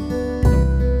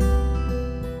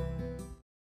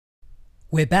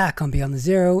 We're back on Beyond the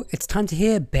Zero. It's time to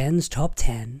hear Ben's Top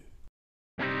 10.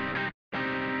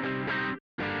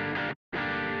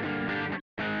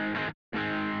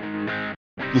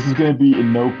 This is going to be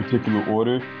in no particular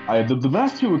order. The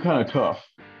last two were kind of tough.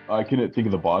 I couldn't think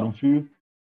of the bottom two.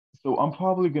 So I'm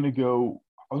probably going to go,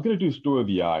 I was going to do Story of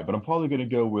the Eye, but I'm probably going to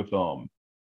go with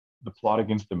The Plot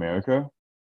Against America.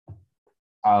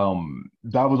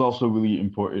 That was also a really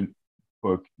important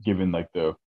book given like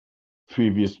the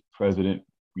previous president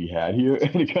we had here,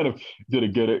 and it kind of did a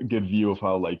good view of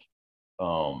how like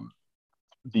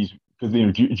these,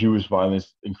 because Jewish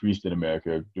violence increased in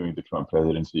America during the Trump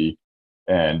presidency,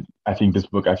 and I think this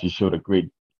book actually showed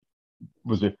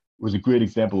was a great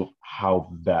example of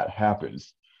how that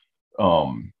happens.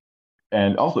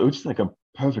 And also it was just like a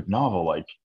perfect novel. Like,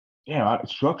 yeah,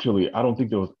 structurally, I don't think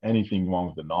there was anything wrong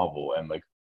with the novel, and like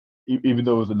even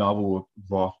though it was a novel with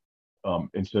Roth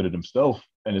inserted himself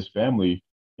and his family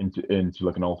into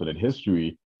like an alternate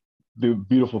history, the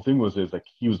beautiful thing was is like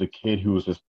he was a kid who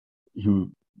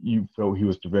you felt he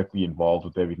was directly involved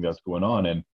with everything that's going on,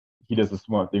 and he does a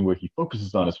smart thing where he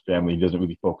focuses on his family. He doesn't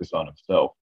really focus on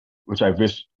himself, which I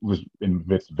wish was in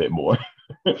Vitz a bit more.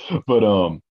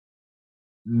 But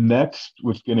next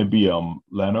was going to be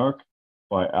Lanark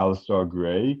by Alistair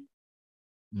Gray.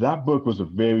 That book was a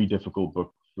very difficult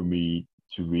book for me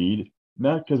to read,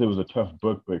 not because it was a tough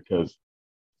book, but because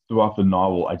throughout the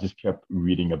novel, I just kept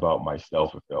reading about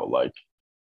myself, it felt like.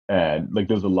 And like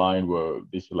there's a line where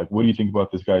they said, like, what do you think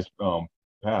about this guy's past?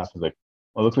 I was like,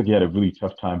 well, it looks like he had a really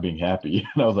tough time being happy.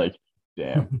 And I was like,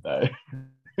 damn,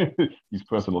 these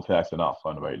personal attacks are not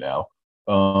fun right now.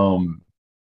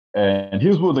 And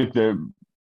here's what like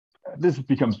this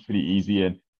becomes pretty easy,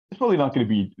 and it's probably not going to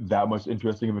be that much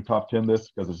interesting of a top 10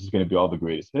 list because it's just going to be all the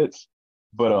greatest hits.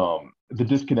 But The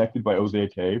Disconnected by Jose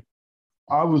Ate,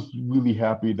 I was really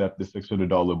happy that the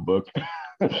 $600 book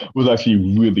was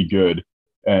actually really good.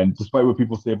 And despite what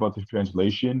people say about the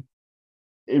translation,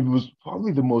 it was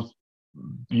probably the most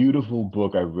beautiful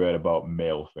book I've read about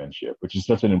male friendship, which is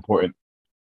such an important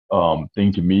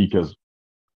thing to me because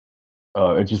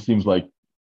it just seems like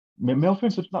male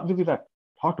friendship's not really that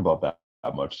talked about that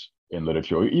much in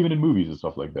literature, or even in movies and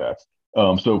stuff like that.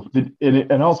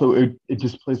 And also it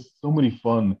just plays so many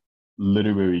fun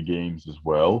literary games as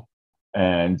well,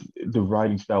 and the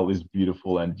writing style is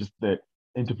beautiful, and just the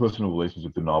interpersonal relations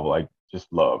with the novel I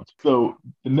just loved. So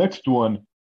the next one,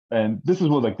 and this is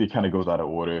what like it kind of goes out of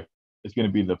order, it's going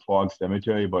to be The Prague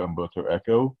Cemetery by Umberto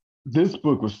Eco. This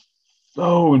book was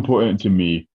so important to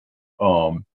me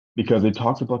because it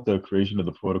talks about the creation of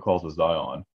the Protocols of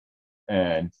Zion.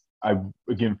 And I,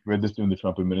 again, read this during the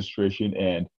Trump administration,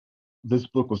 and this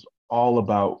book was all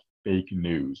about fake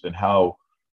news and how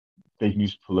fake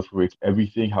news proliferates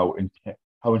everything, how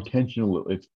intentional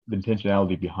it's the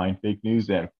intentionality behind fake news,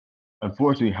 and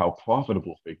unfortunately how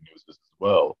profitable fake news is as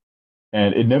well.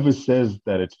 And it never says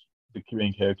that it's the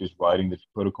main characters writing the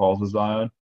Protocols of Zion,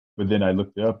 but then I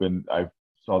looked it up and I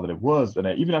saw that it was, and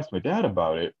I even asked my dad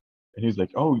about it, and he was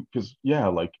like, "Oh, because yeah,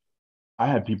 like I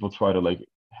had people try to like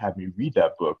have me read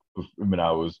that book when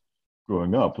I was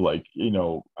growing up. Like,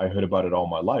 I heard about it all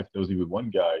my life. There was even one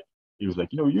guy, he was like,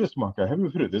 you're a smart guy. Have you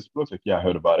ever heard of this book? Like, yeah, I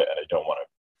heard about it and I don't want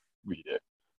to read it.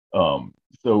 Um,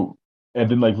 so and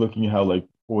then like looking at how like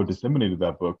Ford disseminated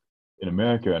that book in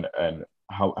America and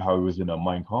how it was in a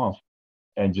Mein Kampf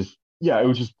and just yeah, it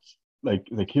was just like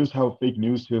here's how fake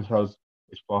news, here's how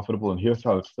it's profitable, and here's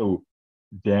how it's so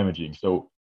damaging. So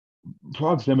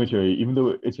Prague Cemetery, even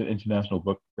though it's an international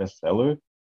book bestseller,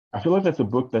 I feel like that's a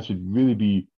book that should really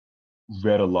be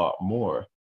read a lot more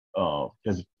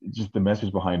because just the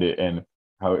message behind it and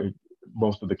how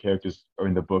most of the characters are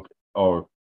in the book are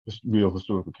real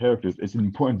historical characters. It's an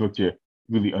important book to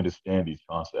really understand these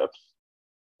concepts.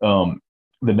 Um,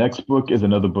 the next book is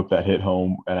another book that hit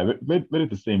home, and I read it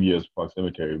the same year as Prague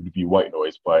Cemetery. It would be White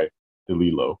Noise by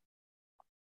DeLillo.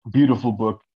 Beautiful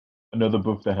book, another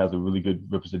book that has a really good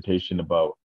representation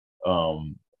about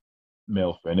um,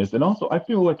 male fairness, and also I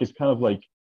feel like it's kind of like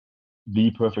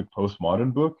the perfect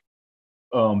postmodern book.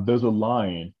 There's a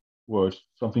line where it's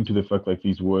something to the effect like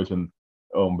these words and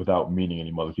without meaning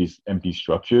anymore, like these empty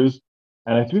structures.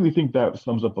 And I really think that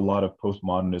sums up a lot of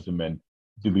postmodernism and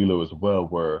DeLillo as well,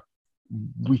 where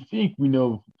we think we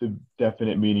know the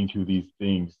definite meaning to these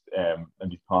things and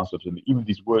these concepts and even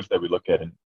these words that we look at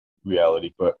in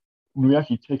reality. But when we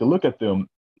actually take a look at them,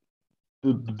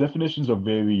 the definitions are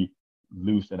very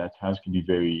loose and at times can be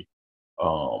very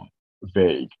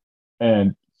vague.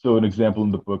 And so an example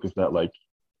in the book is that like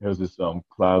there's this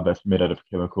cloud that's made out of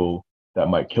chemical that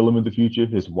might kill him in the future.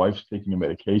 His wife's taking a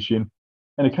medication,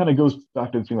 and it kind of goes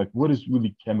back to the thing like what is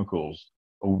really chemicals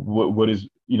or what is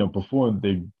before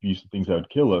they used things that would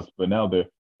kill us, but now they're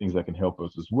things that can help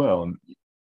us as well,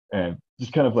 and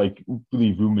just kind of like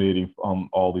really ruminating on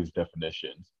all these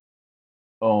definitions.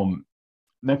 Um,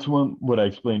 Next one, what I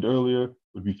explained earlier,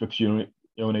 would be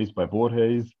Ficciones by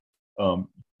Borges.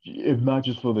 If not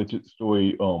just for the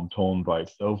story told by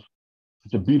itself,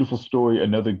 it's a beautiful story.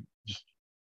 Another just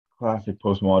classic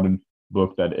postmodern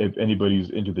book that if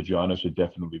anybody's into the genre should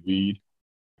definitely read.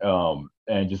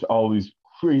 And just all these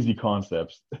crazy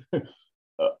concepts.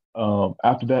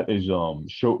 After that is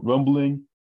Short Rumbling.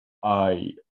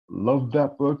 I love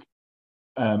that book.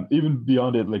 Even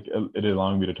beyond it, like it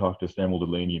allowing me to talk to Samuel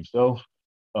Delany himself.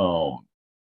 Um,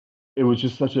 it was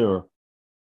just such a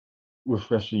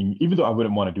refreshing, even though I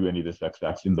wouldn't want to do any of the sex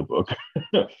acts in the book.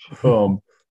 um,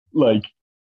 like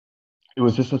it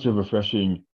was just such a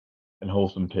refreshing and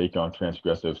wholesome take on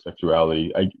transgressive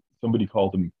sexuality. Somebody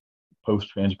called them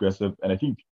post-transgressive, and I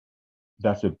think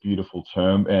that's a beautiful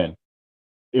term. And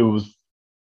it was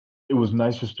it was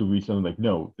nice just to read something like,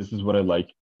 no, this is what I like,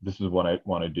 this is what I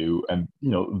want to do, and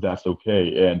that's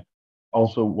okay. And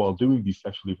also, while doing these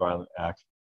sexually violent acts,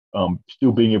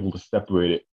 still being able to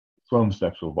separate it from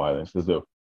sexual violence. There's a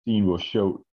scene will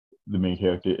show the main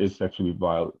character is sexually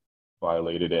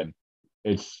violated, and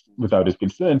it's without his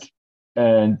consent,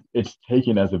 and it's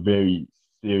taken as a very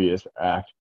serious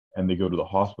act, and they go to the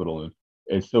hospital,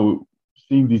 and so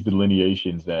seeing these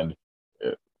delineations and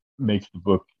uh, makes the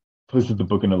book places the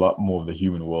book in a lot more of the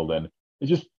human world, and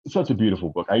it's such a beautiful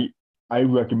book. I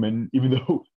recommend, even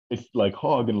though it's like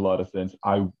hog in a lot of sense,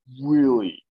 I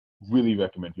really really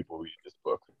recommend people read this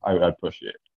book. I'd push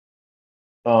it.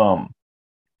 Um,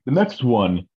 the next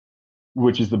one,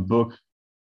 which is the book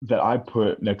that I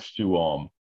put next to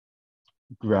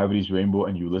Gravity's Rainbow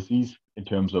and Ulysses in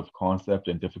terms of concept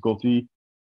and difficulty,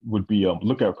 would be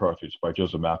Lookout Cartridge by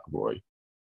Joseph McElroy.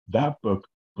 That book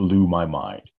blew my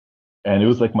mind, and it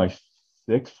was like my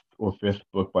sixth or fifth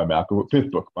book by McElroy,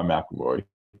 fifth book by McElroy.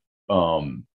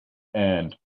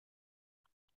 And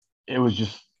it was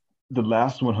just the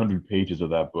last 100 pages of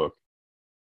that book,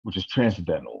 which is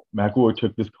transcendental. McElroy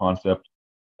took this concept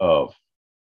of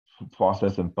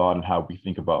process and thought and how we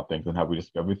think about things and how we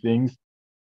discover things,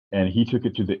 and he took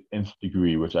it to the nth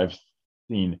degree, which I've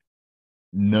seen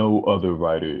no other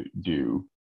writer do.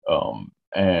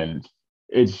 And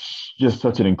it's just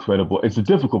such an incredible. It's a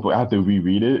difficult book. I have to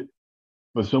reread it,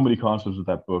 but so many concepts of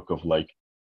that book of like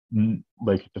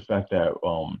the fact that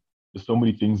there's so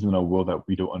many things in our world that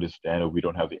we don't understand or we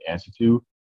don't have the answer to,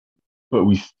 but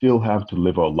we still have to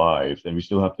live our lives and we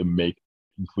still have to make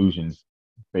conclusions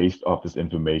based off this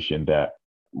information that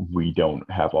we don't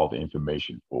have all the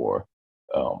information for.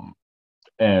 Um,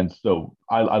 and so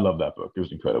I love that book. It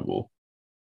was incredible.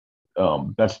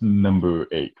 That's number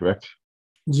 8, correct?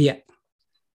 Yeah.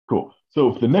 Cool.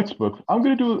 So for the next book, I'm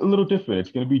going to do a little different.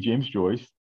 It's going to be James Joyce.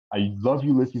 I love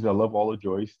Ulysses. I love all of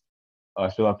Joyce. I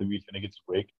still have to read Finnegan's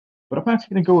Wake, but I'm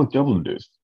actually going to go with Dubliners.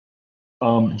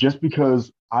 Just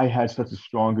because I had such a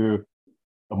stronger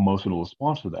emotional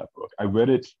response to that book. I read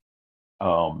it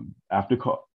after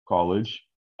college.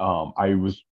 I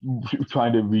was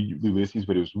trying to read Ulysses,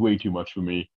 but it was way too much for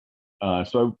me.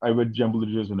 So I read Jumble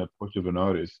and A Portrait of an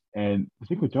Artist. And the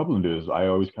thing with Dubliners, I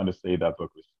always kind of say that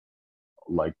book was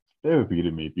like therapy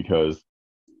to me because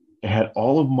it had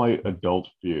all of my adult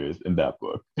fears in that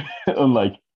book.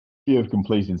 Like fear of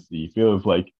complacency, fear of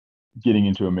like getting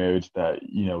into a marriage that,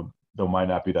 there might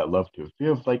not be that love to,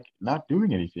 fear of like not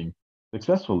doing anything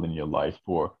successful in your life,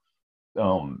 or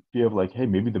fear of like, hey,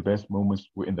 maybe the best moments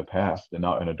were in the past and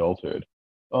not in adulthood.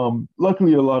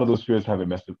 Luckily, a lot of those fears haven't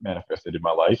manifested in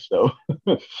my life. So,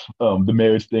 the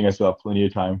marriage thing, I still have plenty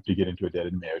of time to get into a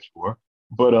dead-end marriage for.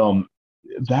 But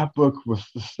that book was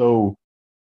just so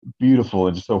beautiful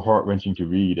and just so heart-wrenching to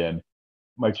read. And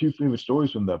my two favorite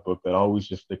stories from that book that always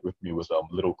just stick with me was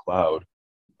Little Cloud,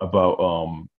 about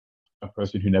a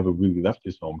person who never really left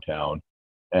his hometown,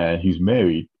 and he's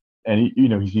married, and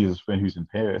he sees his friend who's in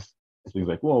Paris. And so he's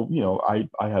like, well,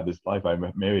 I have this life, I'm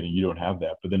married, and you don't have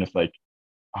that. But then it's like,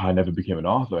 I never became an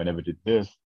author, I never did this,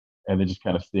 and then just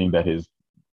kind of seeing that his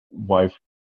wife,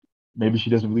 maybe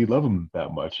she doesn't really love him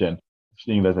that much, and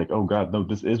seeing that's like, oh God, no,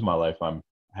 this is my life. I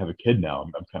have a kid now.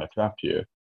 I'm kind of trapped here,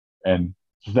 and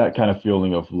just that kind of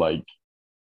feeling of like,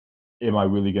 am I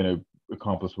really going to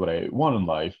accomplish what I want in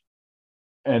life?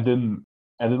 And then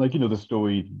like the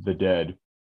story The Dead,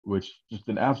 which just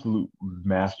an absolute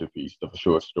masterpiece of a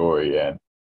short story and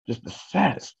just the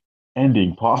saddest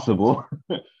ending possible.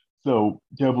 So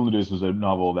Devil It Is was a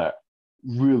novel that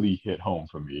really hit home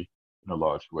for me in a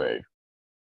large way.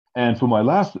 And for my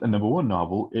last and number one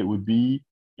novel, it would be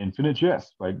Infinite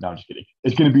Jest. Right? No, I'm just kidding.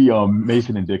 It's going to be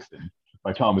Mason and Dixon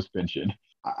by Thomas Pynchon.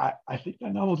 I think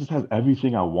that novel just has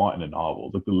everything I want in a novel.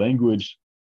 Like the language,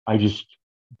 I just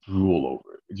drool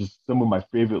over it. It's just some of my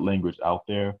favorite language out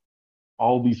there.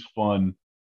 All these fun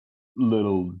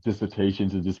little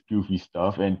dissertations and just goofy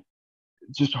stuff, and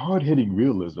just hard hitting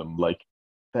realism. Like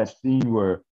that scene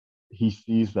where he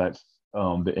sees that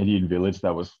the Indian village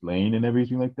that was slain and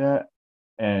everything like that,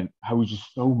 and how he's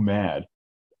just so mad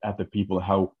at the people,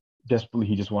 how desperately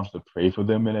he just wants to pray for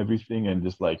them and everything, and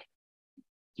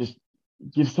just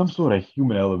give some sort of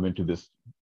human element to this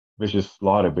vicious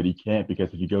slaughter, but he can't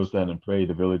because if he goes down and pray,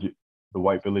 the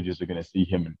white villagers are going to see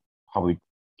him and probably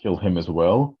kill him as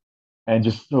well, and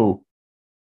just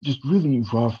really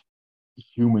rough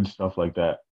human stuff like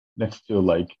that. Next to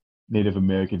like Native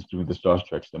Americans doing the Star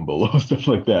Trek symbol or stuff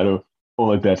like that, or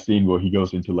like that scene where he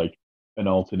goes into like an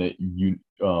alternate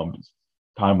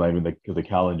timeline when the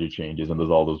calendar changes and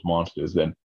there's all those monsters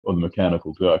and or the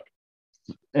mechanical duck,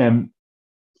 and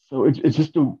so it's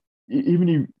just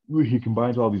even he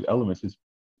combines all these elements. It's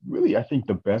really, I think,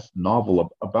 the best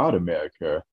novel about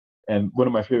America. And one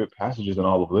of my favorite passages in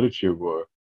all of literature where,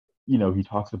 he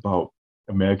talks about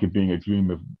America being a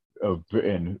dream of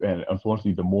Britain. And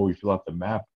unfortunately, the more we fill out the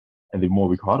map and the more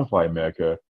we codify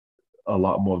America, a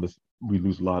lot more of this, we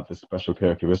lose a lot of the special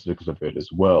characteristics of it as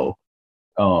well.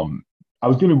 I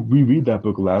was going to reread that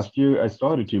book last year. I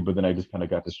started to, but then I just kind of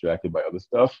got distracted by other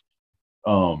stuff.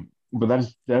 But that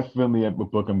is definitely a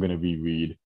book I'm going to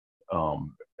reread.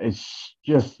 It's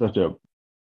just such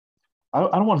I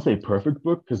don't want to say perfect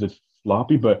book because it's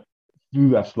sloppy, but through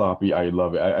that sloppy, I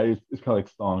love it. It's kind of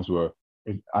like songs where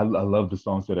I love the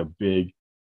songs that are big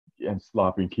and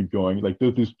sloppy and keep going. Like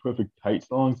those perfect tight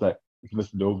songs that you can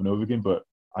listen to over and over again, but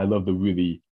I love the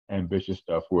really ambitious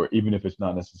stuff where even if it's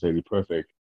not necessarily perfect,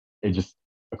 it just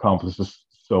accomplishes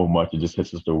so much. It just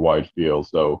hits such a wide field.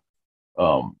 So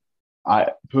I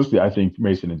think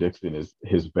Mason and Dixon is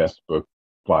his best book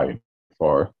by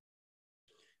far.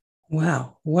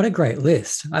 Wow, what a great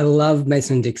list. I love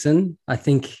Mason and Dixon. I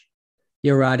think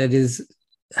you're right. It's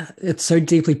so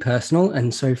deeply personal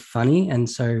and so funny and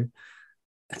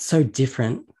it's so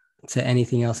different to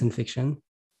anything else in fiction.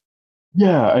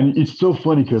 Yeah, and it's so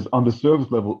funny because on the surface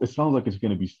level, it sounds like it's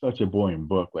going to be such a boring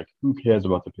book. Like, who cares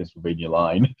about the Pennsylvania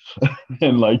line?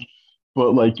 And like,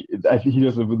 but like, I think he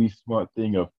does a really smart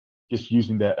thing of just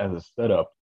using that as a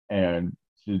setup and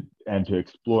to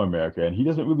explore America. And he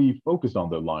doesn't really focus on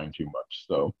the line too much.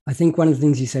 So I think one of the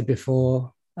things you said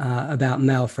before about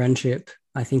male friendship,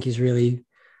 I think is really,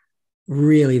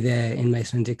 really there in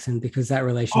Mason and Dixon because that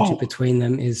relationship between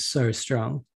them is so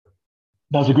strong.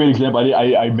 That's a great example.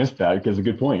 I missed that because a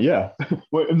good point. Yeah.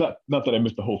 Well, not that I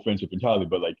missed the whole friendship entirely,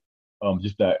 but like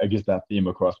just that I guess that theme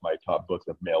across my top books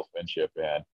of male friendship.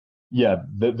 And yeah,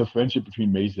 the friendship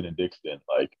between Mason and Dixon,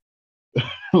 like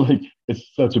like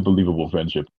it's such a believable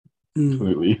friendship.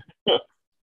 Completely.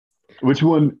 Which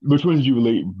one did you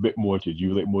relate a bit more to? Do you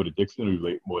relate more to Dixon or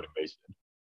relate more to Mason?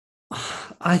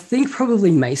 I think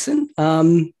probably Mason.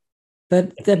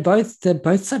 But they're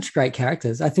both such great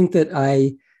characters. I think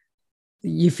that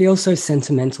you feel so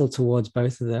sentimental towards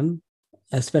both of them,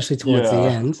 especially towards the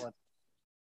end.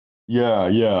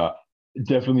 Yeah.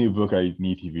 Definitely a book I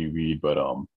need to reread, but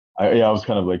I was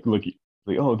kind of like looking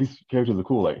like, oh, these characters are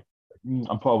cool. Like,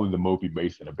 I'm probably the Moby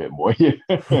Mason a bit more.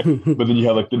 But then you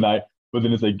have like but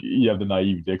then it's like you have the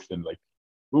naive Dixon. Like,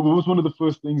 what was one of the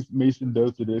first things Mason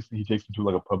does to Dixon? He takes him to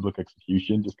like a public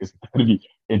execution just because it's going to be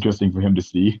interesting for him to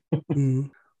see.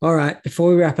 All right. Before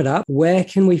we wrap it up, where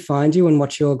can we find you and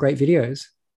watch your great videos?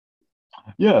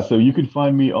 Yeah, so you can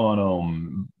find me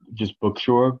on just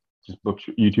Bookshore,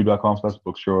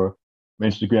 youtube.com/Bookshore. My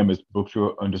Instagram is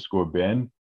Bookshore_Ben.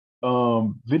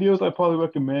 Videos I probably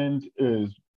recommend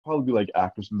is probably like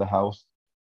Actors in the House.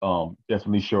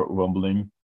 Definitely Short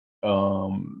Rumbling.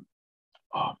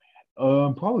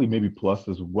 Probably maybe Plus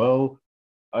as well.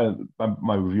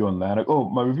 My review on Lanark. Oh,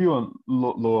 my review on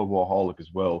Laura Warholic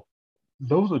as well.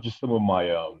 Those are just some of my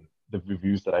the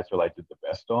reviews that I feel I did the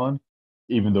best on.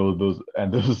 Even though those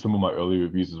are some of my early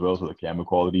reviews as well, so the camera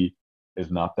quality is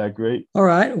not that great. All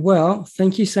right. Well,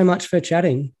 thank you so much for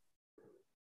chatting.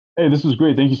 Hey, this was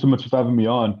great. Thank you so much for having me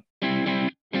on.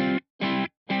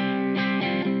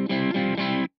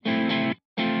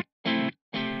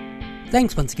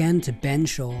 Thanks once again to Ben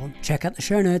Shaw. Check out the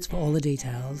show notes for all the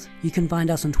details. You can find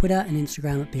us on Twitter and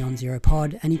Instagram at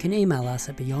BeyondZeroPod, and you can email us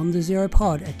at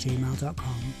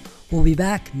beyondthezeropod@gmail.com. We'll be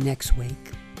back next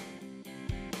week.